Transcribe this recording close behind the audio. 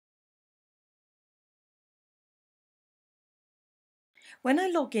When I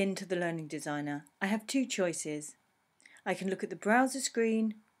log into the Learning Designer, I have two choices. I can look at the browser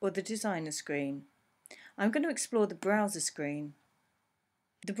screen or the designer screen. I'm going to explore the browser screen.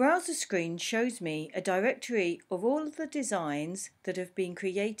 The browser screen shows me a directory of all of the designs that have been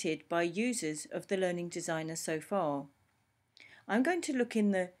created by users of the Learning Designer so far. I'm going to look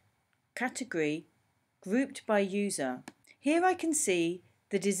in the category grouped by user. Here I can see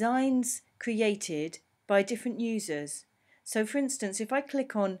the designs created by different users. So for instance, if I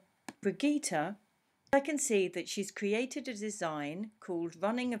click on Brigitte, I can see that she's created a design called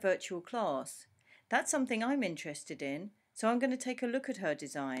Running a Virtual Class. That's something I'm interested in, so I'm going to take a look at her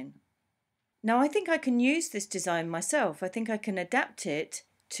design. Now I think I can use this design myself. I think I can adapt it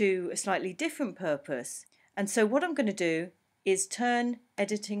to a slightly different purpose. And so what I'm going to do is turn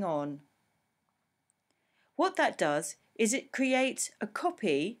editing on. What that does is it creates a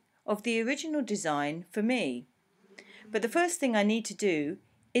copy of the original design for me. But the first thing I need to do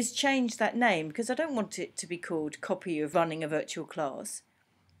is change that name because I don't want it to be called Copy of Running a Virtual Class.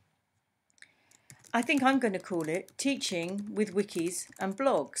 I think I'm going to call it Teaching with Wikis and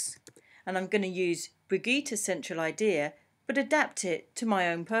Blogs. And I'm going to use Brigitte's central idea but adapt it to my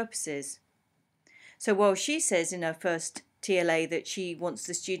own purposes. So while she says in her first TLA that she wants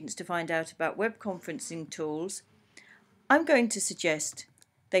the students to find out about web conferencing tools, I'm going to suggest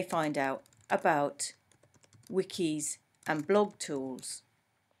they find out about wikis and blog tools.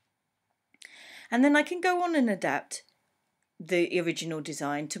 And then I can go on and adapt the original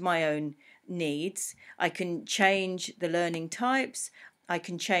design to my own needs. I can change the learning types, I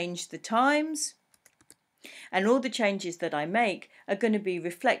can change the times, and all the changes that I make are going to be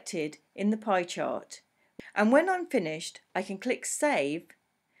reflected in the pie chart. And when I'm finished, I can click Save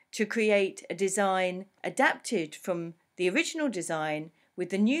to create a design adapted from the original design with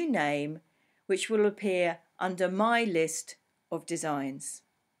the new name, which will appear under my list of designs.